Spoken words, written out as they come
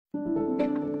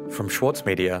From Schwartz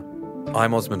Media,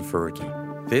 I'm Osman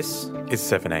Faruqi. This is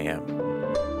 7am.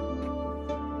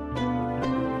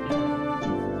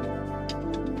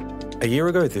 A year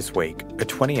ago this week, a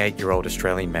 28-year-old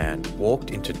Australian man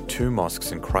walked into two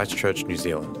mosques in Christchurch, New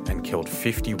Zealand and killed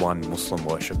 51 Muslim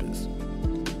worshippers.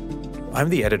 I'm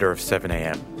the editor of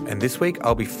 7am, and this week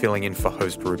I'll be filling in for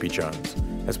host Ruby Jones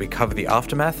as we cover the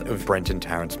aftermath of Brenton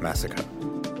Tarrant's massacre.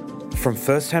 From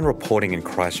first-hand reporting in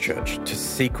Christchurch to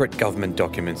secret government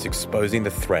documents exposing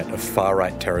the threat of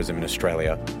far-right terrorism in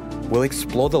Australia, we'll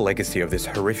explore the legacy of this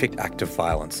horrific act of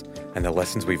violence and the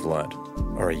lessons we've learned,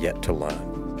 or are yet to learn.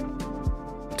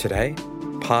 Today,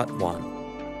 Part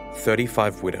 1,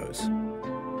 35 Widows.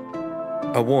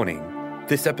 A warning,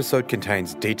 this episode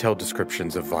contains detailed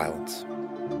descriptions of violence.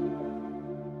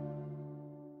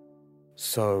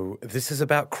 So, this is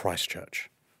about Christchurch.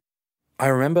 I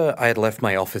remember I had left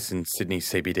my office in Sydney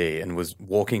CBD and was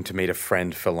walking to meet a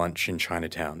friend for lunch in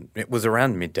Chinatown. It was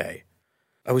around midday.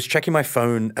 I was checking my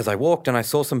phone as I walked and I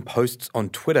saw some posts on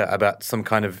Twitter about some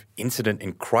kind of incident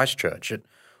in Christchurch. It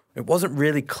wasn't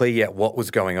really clear yet what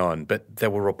was going on, but there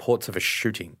were reports of a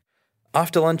shooting.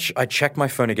 After lunch, I checked my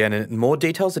phone again and more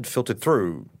details had filtered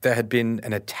through. There had been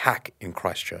an attack in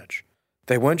Christchurch.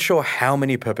 They weren't sure how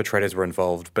many perpetrators were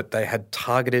involved, but they had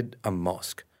targeted a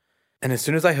mosque. And as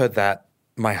soon as I heard that,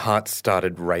 my heart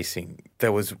started racing.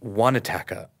 There was one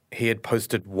attacker. He had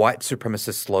posted white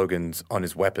supremacist slogans on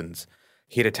his weapons.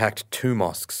 He had attacked two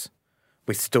mosques.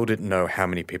 We still didn't know how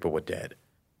many people were dead.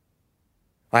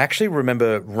 I actually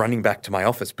remember running back to my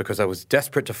office because I was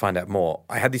desperate to find out more.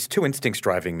 I had these two instincts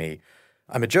driving me.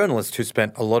 I'm a journalist who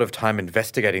spent a lot of time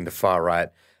investigating the far right,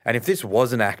 and if this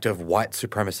was an act of white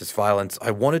supremacist violence,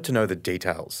 I wanted to know the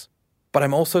details. But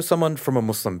I'm also someone from a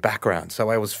Muslim background, so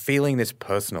I was feeling this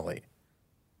personally.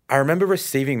 I remember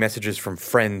receiving messages from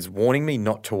friends warning me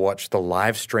not to watch the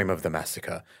live stream of the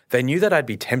massacre. They knew that I'd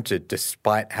be tempted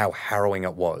despite how harrowing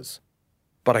it was.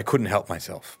 But I couldn't help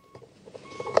myself.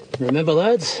 Remember,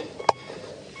 lads,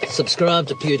 subscribe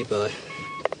to PewDiePie.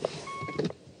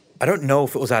 I don't know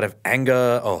if it was out of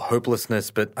anger or hopelessness,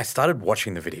 but I started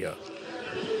watching the video.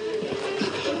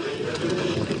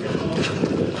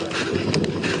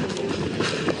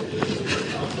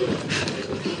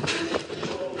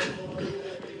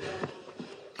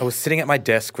 I was sitting at my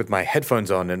desk with my headphones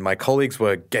on and my colleagues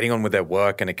were getting on with their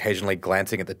work and occasionally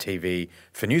glancing at the TV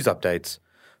for news updates,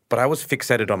 but I was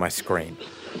fixated on my screen.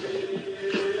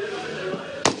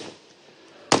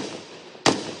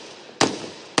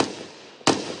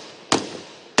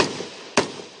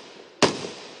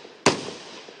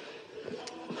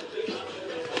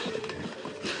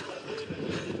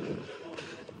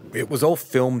 It was all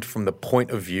filmed from the point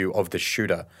of view of the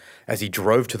shooter as he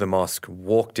drove to the mosque,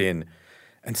 walked in,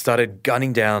 and started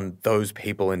gunning down those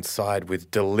people inside with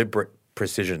deliberate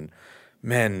precision.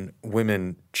 Men,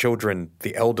 women, children,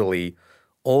 the elderly,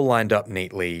 all lined up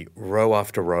neatly, row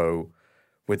after row,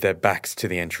 with their backs to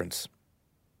the entrance.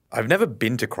 I've never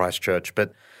been to Christchurch,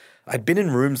 but I'd been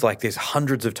in rooms like this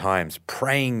hundreds of times,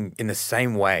 praying in the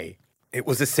same way. It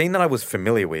was a scene that I was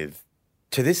familiar with.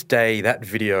 To this day, that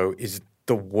video is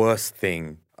the worst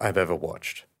thing I've ever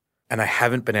watched, and I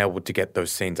haven't been able to get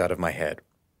those scenes out of my head.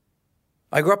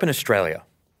 I grew up in Australia.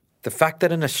 The fact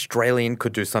that an Australian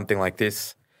could do something like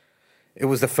this, it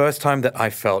was the first time that I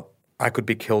felt I could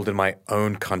be killed in my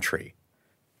own country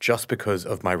just because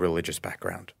of my religious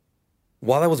background.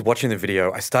 While I was watching the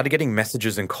video, I started getting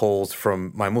messages and calls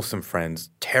from my Muslim friends,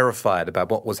 terrified about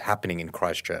what was happening in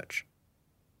Christchurch.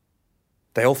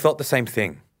 They all felt the same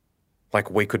thing,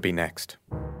 like we could be next.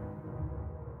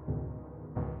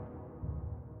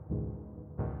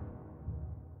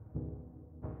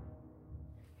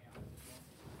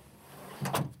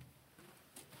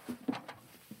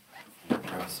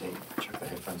 Check the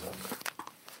headphones on.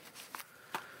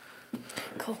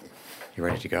 Cool. You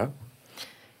ready to go?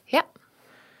 Yep.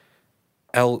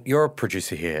 Elle, you're a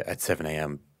producer here at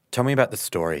 7am. Tell me about the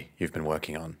story you've been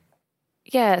working on.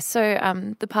 Yeah,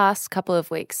 so the past couple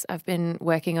of weeks I've been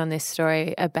working on this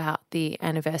story about the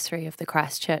anniversary of the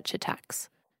Christchurch attacks.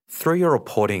 Through your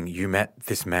reporting, you met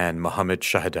this man, Mohammed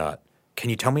Shahadat. Can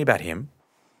you tell me about him?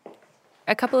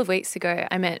 A couple of weeks ago,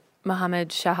 I met Mohammed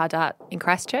Shahadat in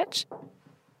Christchurch.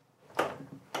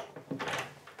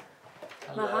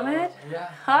 Hello. Mohammed? Yeah.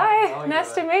 Hi,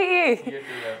 nice to meet you.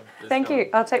 Thank you.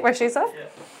 I'll take my shoes off. Yeah.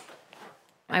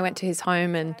 I went to his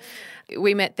home and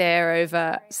we met there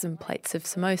over some plates of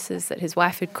samosas that his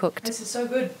wife had cooked. This is so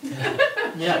good.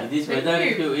 Yeah, this weather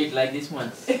if you eat like this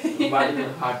one, body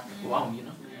will hot, warm, you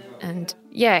know. And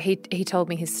yeah, he told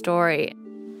me his story.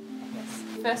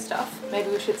 first off, maybe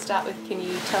we should start with, can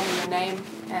you tell me your name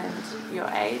and your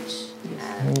age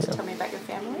and tell me about your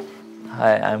family?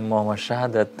 Hi, I'm Mohammad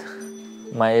Shahadat.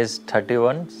 My age is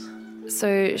 31. So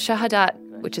Shahadat,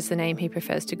 which is the name he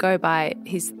prefers to go by,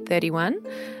 he's 31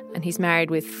 and he's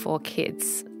married with 4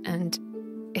 kids. And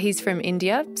he's from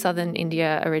India, southern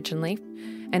India originally.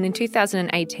 And in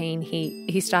 2018,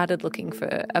 he started looking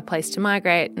for a place to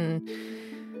migrate and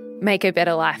make a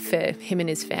better life for him and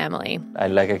his family. I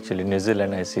like actually New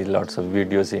Zealand. I see lots of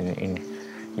videos in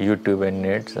YouTube and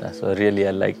net. So really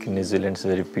I like New Zealand. It's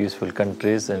very peaceful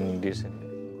countries and decent.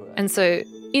 And so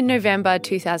in November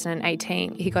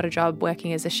 2018, he got a job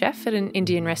working as a chef at an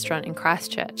Indian restaurant in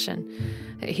Christchurch, and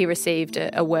he received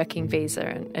a working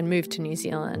visa and moved to New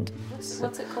Zealand.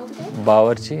 What's it called again?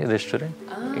 Bawarchi restaurant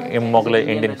in Mughlai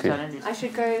Indian cuisine. I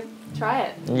should go try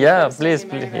it. Yeah, please.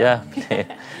 Yeah.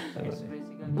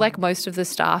 Like most of the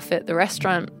staff at the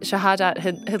restaurant, Shahadat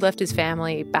had left his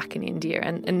family back in India,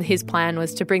 and his plan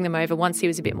was to bring them over once he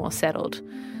was a bit more settled.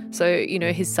 So,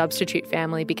 his substitute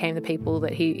family became the people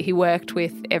that he worked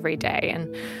with every day,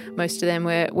 and most of them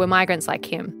were migrants like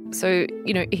him. So,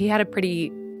 he had a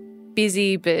pretty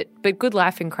busy but good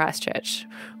life in Christchurch,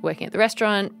 working at the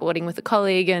restaurant, boarding with a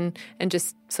colleague, and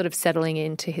just sort of settling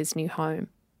into his new home.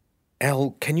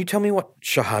 Elle, can you tell me what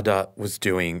Shahadat was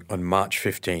doing on March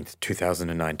 15th,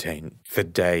 2019, the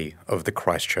day of the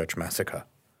Christchurch massacre?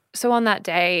 So on that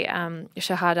day,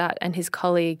 Shahadat and his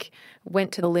colleague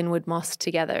went to the Linwood Mosque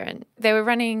together, and they were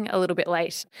running a little bit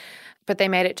late, but they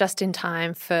made it just in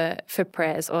time for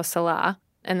prayers or salah,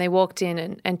 and they walked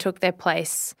in and took their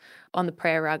place on the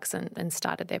prayer rugs and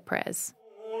started their prayers.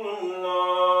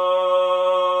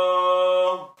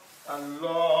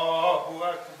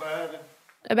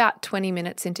 About 20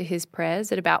 minutes into his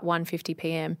prayers, at about 1:50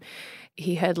 p.m,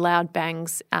 he heard loud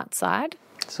bangs outside.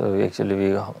 So we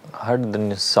heard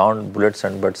the sound, bullet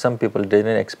sound, but some people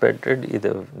didn't expect it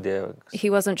either. He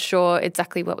wasn't sure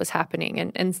exactly what was happening,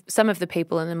 and some of the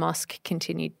people in the mosque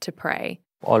continued to pray.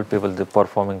 All people, they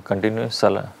performing continuous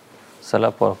salah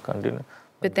continue.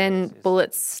 But then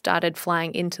bullets started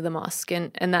flying into the mosque,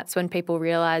 and that's when people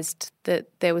realised that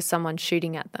there was someone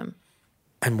shooting at them.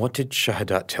 And what did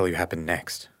Shahadat tell you happened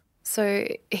next? So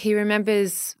he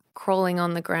remembers crawling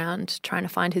on the ground, trying to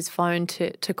find his phone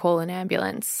to call an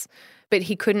ambulance. But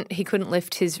he couldn't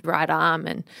lift his right arm,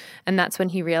 and that's when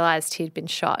he realised he'd been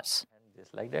shot.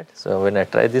 Just like that. So when I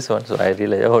tried this one, so I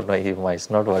realised, oh no, it's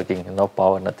not working, no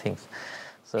power, nothing.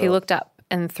 So he looked up,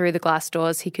 and through the glass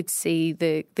doors he could see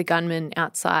the gunman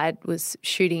outside was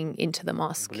shooting into the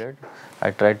mosque.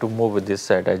 I tried to move with this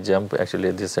side. I jumped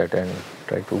actually this side and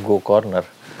tried to go corner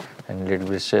and little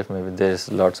bit safe. Maybe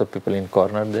there's lots of people in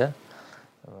corner there.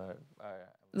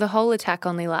 The whole attack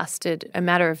only lasted a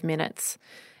matter of minutes.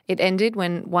 It ended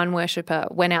when one worshipper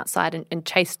went outside and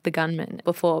chased the gunman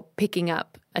before picking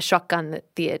up a shotgun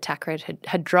that the attacker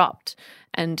had dropped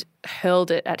and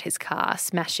hurled it at his car,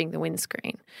 smashing the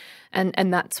windscreen.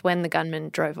 And that's when the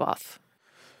gunman drove off.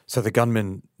 So the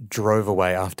gunman drove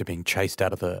away after being chased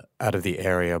out of the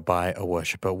area by a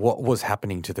worshipper. What was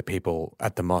happening to the people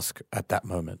at the mosque at that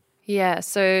moment? Yeah,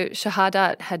 so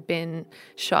Shahadat had been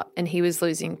shot and he was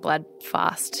losing blood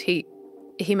fast. He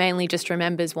mainly just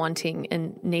remembers wanting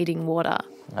and needing water.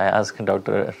 I asked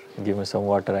doctor, give me some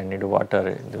water, I need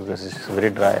water because it's very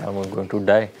dry, I'm going to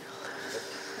die.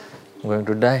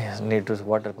 I need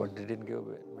water, but they didn't give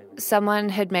it. Someone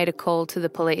had made a call to the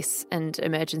police and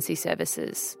emergency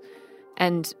services.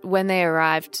 And when they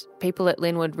arrived, people at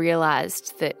Linwood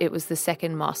realised that it was the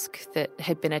second mosque that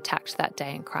had been attacked that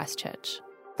day in Christchurch.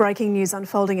 Breaking news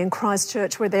unfolding in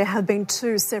Christchurch, where there have been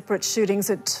 2 separate shootings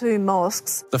at 2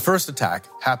 mosques. The first attack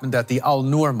happened at the Al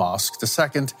Noor Mosque, the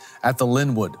second at the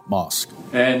Linwood Mosque.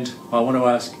 And I want to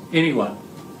ask anyone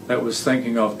that was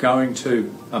thinking of going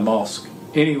to a mosque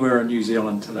anywhere in New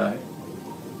Zealand today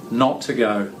not to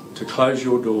go, to close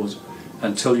your doors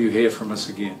until you hear from us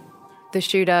again. The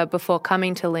shooter, before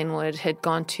coming to Linwood, had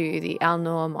gone to the Al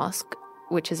Noor Mosque,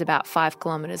 which is about 5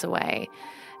 kilometres away,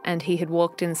 and he had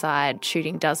walked inside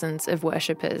shooting dozens of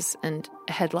worshippers and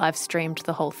had live streamed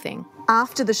the whole thing.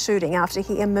 After the shooting, after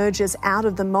he emerges out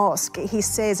of the mosque, he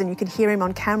says, and you can hear him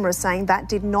on camera saying, that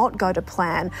did not go to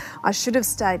plan. I should have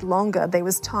stayed longer. There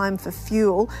was time for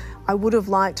fuel. I would have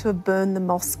liked to have burned the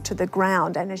mosque to the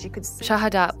ground. And as you could see...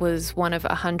 Shahadat was one of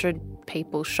 100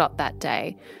 people shot that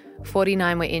day.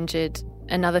 49 were injured,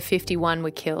 another 51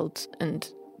 were killed,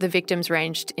 and the victims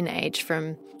ranged in age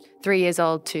from 3 years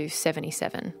old to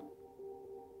 77.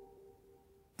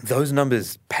 Those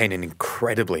numbers paint an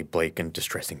incredibly bleak and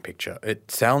distressing picture.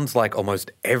 It sounds like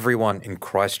almost everyone in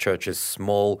Christchurch's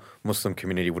small Muslim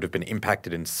community would have been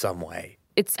impacted in some way.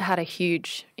 It's had a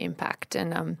huge impact.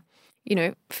 And,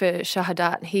 for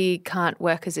Shahadat, he can't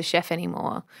work as a chef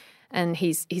anymore, and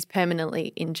he's permanently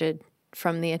injured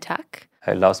from the attack.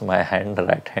 I lost my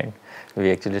right hand.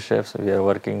 We actually chefs, we are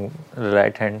working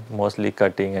right hand, mostly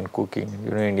cutting and cooking,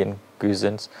 Indian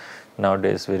cuisines.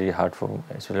 Nowadays, very hard for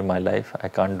actually my life. I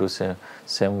can't do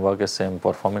same work, same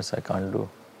performance. I can't do,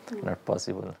 not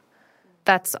possible.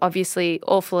 That's obviously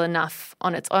awful enough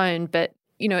on its own, but,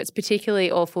 it's particularly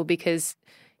awful because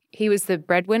he was the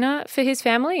breadwinner for his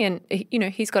family and,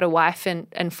 he's got a wife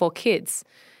and 4 kids.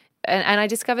 And I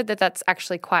discovered that that's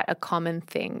actually quite a common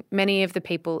thing. Many of the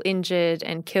people injured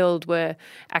and killed were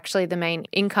actually the main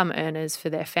income earners for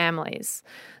their families.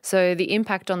 So the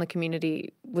impact on the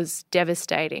community was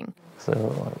devastating. So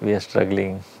we are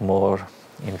struggling more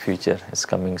in future. It's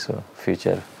coming, so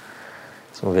future.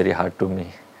 It's very hard to me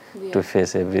to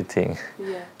face everything.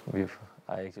 Yeah.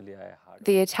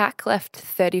 The attack left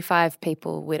 35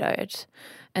 people widowed.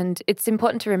 And it's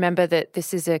important to remember that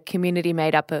this is a community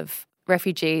made up of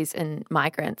refugees and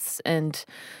migrants. And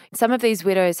some of these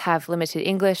widows have limited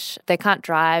English, they can't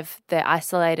drive, they're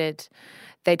isolated,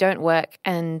 they don't work,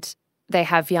 and they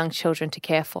have young children to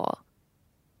care for.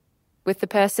 With the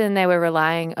person they were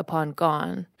relying upon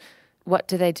gone, what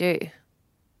do they do?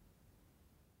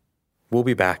 We'll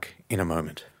be back in a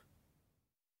moment.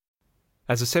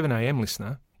 As a 7am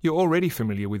listener, you're already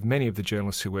familiar with many of the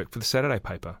journalists who work for the Saturday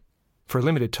paper. For a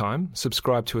limited time,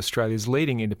 subscribe to Australia's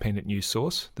leading independent news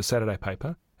source, The Saturday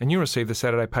Paper, and you'll receive The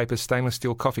Saturday Paper's stainless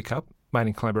steel coffee cup, made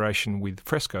in collaboration with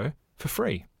Fresco, for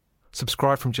free.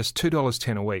 Subscribe from just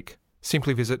 $2.10 a week.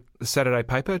 Simply visit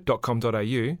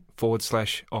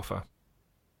thesaturdaypaper.com.au/offer.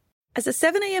 As a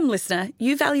 7am listener,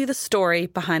 you value the story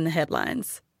behind the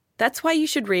headlines. That's why you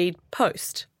should read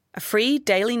Post, a free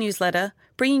daily newsletter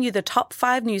bringing you the top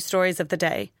 5 news stories of the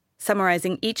day,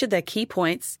 summarising each of their key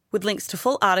points with links to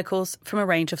full articles from a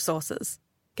range of sources.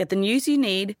 Get the news you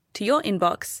need to your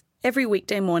inbox every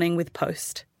weekday morning with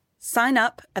Post. Sign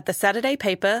up at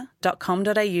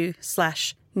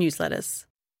thesaturdaypaper.com.au/newsletters.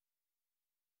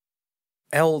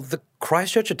 Elle, the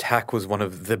Christchurch attack was one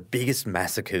of the biggest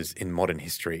massacres in modern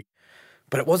history.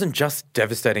 But it wasn't just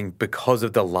devastating because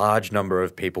of the large number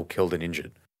of people killed and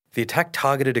injured. The attack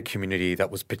targeted a community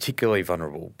that was particularly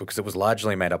vulnerable because it was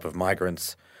largely made up of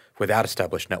migrants without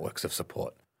established networks of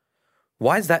support.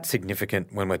 Why is that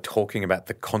significant when we're talking about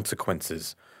the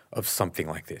consequences of something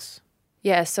like this?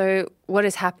 Yeah, so what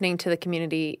is happening to the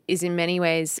community is in many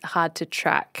ways hard to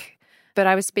track. But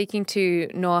I was speaking to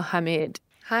Noor Hamid.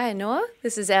 Hi, Noor.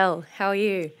 This is Elle. How are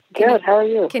you? Good. How are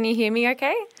you? Can you hear me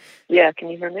okay? Yeah, can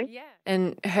you hear me? Yeah.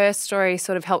 And her story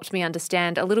sort of helped me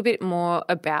understand a little bit more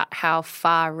about how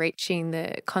far-reaching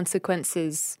the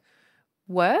consequences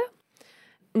were.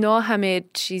 Noor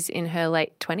Hamid, she's in her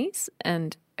late 20s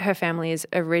and her family is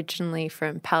originally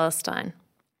from Palestine.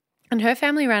 And her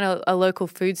family ran a local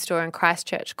food store in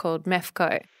Christchurch called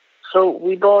Mefco. So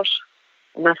we bought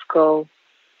Mefco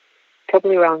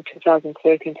probably around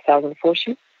 2013,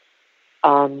 2014.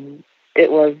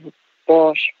 It was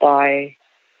bought by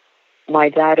my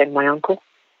dad and my uncle.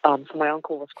 So my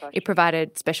uncle was Christchurch. It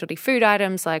provided specialty food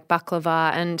items like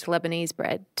baklava and Lebanese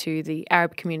bread to the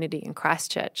Arab community in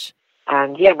Christchurch.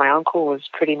 And yeah, my uncle was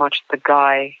pretty much the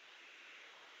guy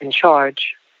in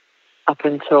charge up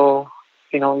until,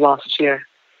 last year,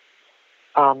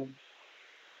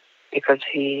 because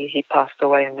he passed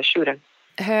away in the shooting.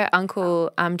 Her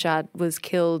uncle Amjad was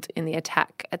killed in the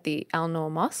attack at the Al Noor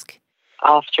Mosque.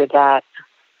 After that,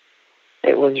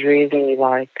 it was really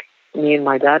like me and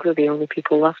my dad were the only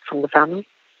people left from the family,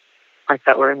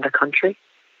 that were in the country.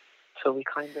 So we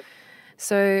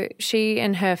So she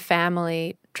and her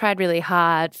family tried really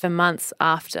hard for months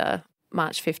after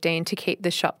March 15 to keep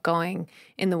the shop going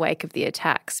in the wake of the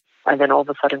attacks. And then all of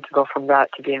a sudden to go from that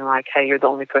to being like, hey, you're the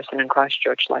only person in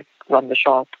Christchurch, run the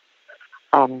shop.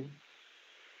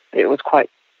 It was quite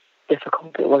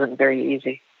difficult. It wasn't very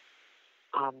easy.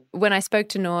 When I spoke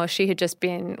to Noor, she had just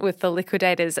been with the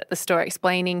liquidators at the store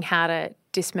explaining how to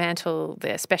dismantle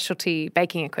their specialty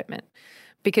baking equipment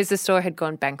because the store had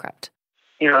gone bankrupt.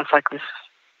 It's like this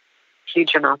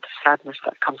huge amount of sadness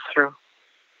that comes through.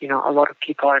 A lot of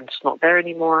people are just not there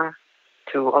anymore,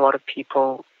 to a lot of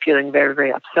people feeling very,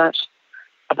 very upset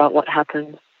about what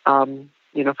happened,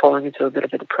 falling into a bit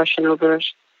of a depression over it.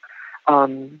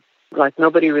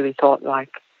 Nobody really thought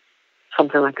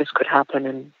something like this could happen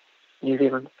in New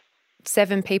Zealand.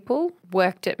 7 people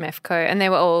worked at Mefco and they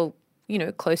were all,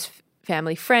 close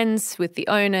family friends with the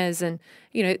owners and,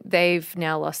 they've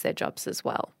now lost their jobs as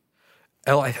well.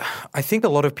 Elle, I think a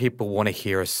lot of people want to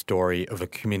hear a story of a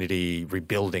community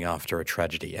rebuilding after a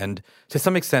tragedy, and to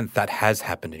some extent that has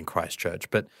happened in Christchurch,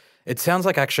 but it sounds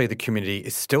like actually the community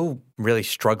is still really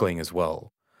struggling as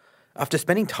well. After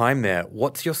spending time there,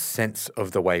 what's your sense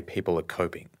of the way people are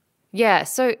coping? Yeah,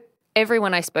 so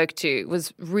everyone I spoke to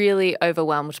was really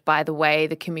overwhelmed by the way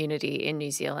the community in New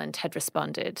Zealand had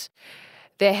responded.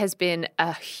 There has been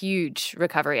a huge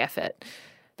recovery effort,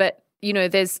 but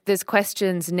there's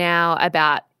questions now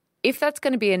about if that's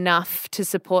going to be enough to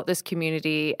support this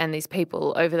community and these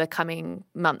people over the coming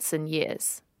months and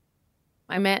years.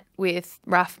 I met with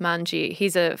Raf Manji.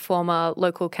 He's a former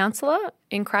local councillor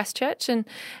in Christchurch,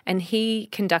 and he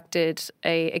conducted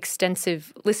an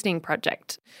extensive listening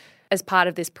project. As part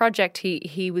of this project,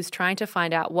 he was trying to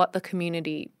find out what the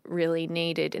community really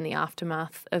needed in the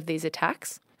aftermath of these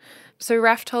attacks. So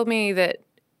Raf told me that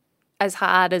as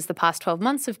hard as the past 12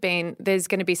 months have been, there's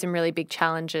going to be some really big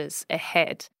challenges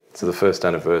ahead. So the first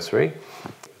anniversary,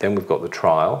 then we've got the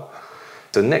trial.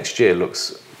 So next year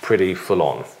looks pretty full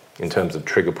on in terms of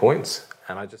trigger points.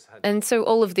 And so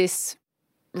all of this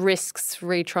risks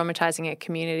re-traumatising a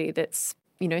community that's,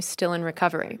 still in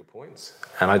recovery.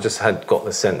 And I just had got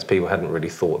the sense people hadn't really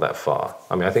thought that far.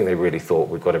 I mean, I think they really thought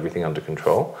we've got everything under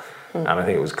control. And I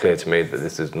think it was clear to me that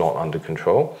this is not under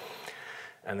control.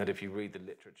 And that if you read the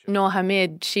literature... Noor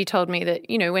Hamid, she told me that,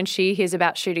 when she hears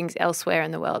about shootings elsewhere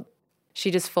in the world, she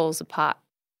just falls apart.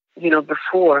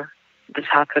 Before this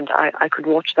happened, I could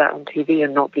watch that on TV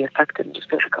and not be affected and just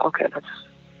be like, okay,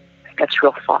 that's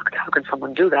real fucked. How can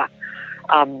someone do that?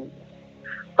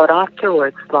 But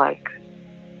afterwards,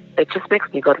 it just makes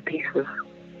me go to pieces.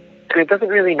 And it doesn't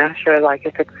really matter,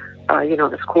 if it's,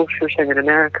 the school shooting in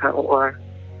America or,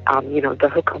 the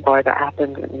hookah bar that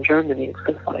happened in Germany. It's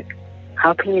just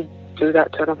how can you do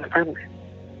that to another family?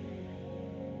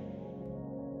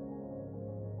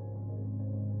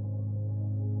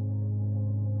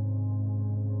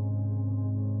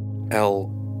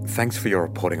 Elle, thanks for your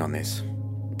reporting on this.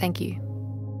 Thank you.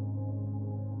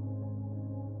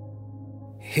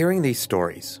 Hearing these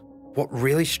stories, what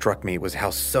really struck me was how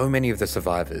so many of the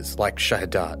survivors, like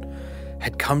Shahadat,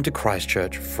 had come to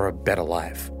Christchurch for a better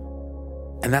life.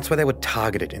 And that's why they were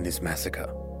targeted in this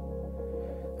massacre.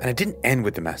 And it didn't end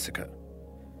with the massacre.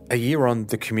 A year on,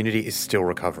 the community is still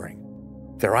recovering.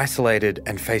 They're isolated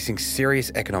and facing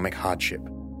serious economic hardship.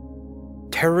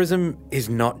 Terrorism is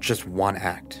not just one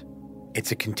act.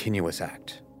 It's a continuous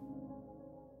act.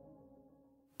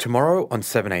 Tomorrow on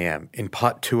 7am, in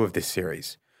part 2 of this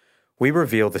series, we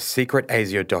reveal the secret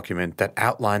ASIO document that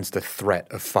outlines the threat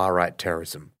of far-right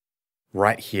terrorism,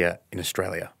 right here in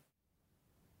Australia.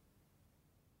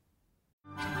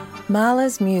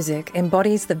 Mahler's music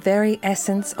embodies the very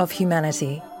essence of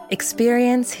humanity.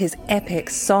 Experience his epic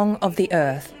Song of the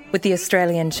Earth with the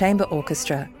Australian Chamber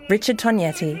Orchestra, Richard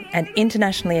Tognetti, and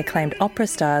internationally acclaimed opera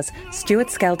stars Stuart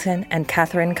Skelton and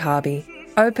Catherine Carby.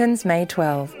 Opens May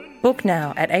 12. Book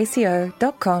now at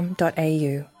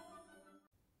aco.com.au.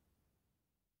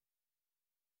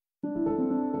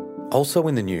 Also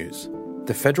in the news,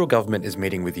 the federal government is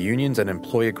meeting with unions and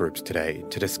employer groups today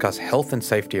to discuss health and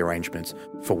safety arrangements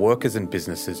for workers and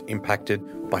businesses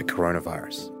impacted by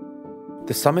coronavirus.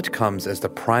 The summit comes as the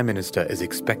Prime Minister is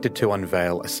expected to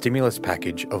unveil a stimulus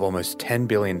package of almost $10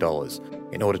 billion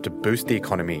in order to boost the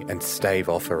economy and stave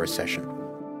off a recession.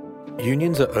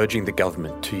 Unions are urging the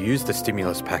government to use the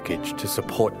stimulus package to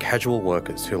support casual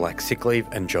workers who lack sick leave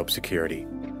and job security.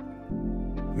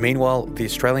 Meanwhile, the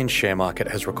Australian share market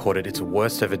has recorded its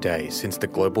worst ever day since the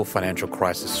global financial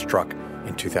crisis struck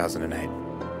in 2008.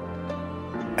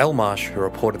 Elle Marsh, who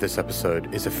reported this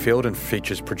episode, is a field and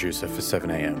features producer for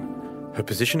 7am. Her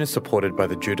position is supported by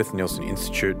the Judith Neilson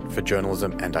Institute for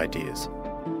Journalism and Ideas.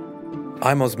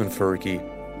 I'm Osman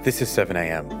Faruqi. This is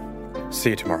 7am.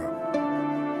 See you tomorrow.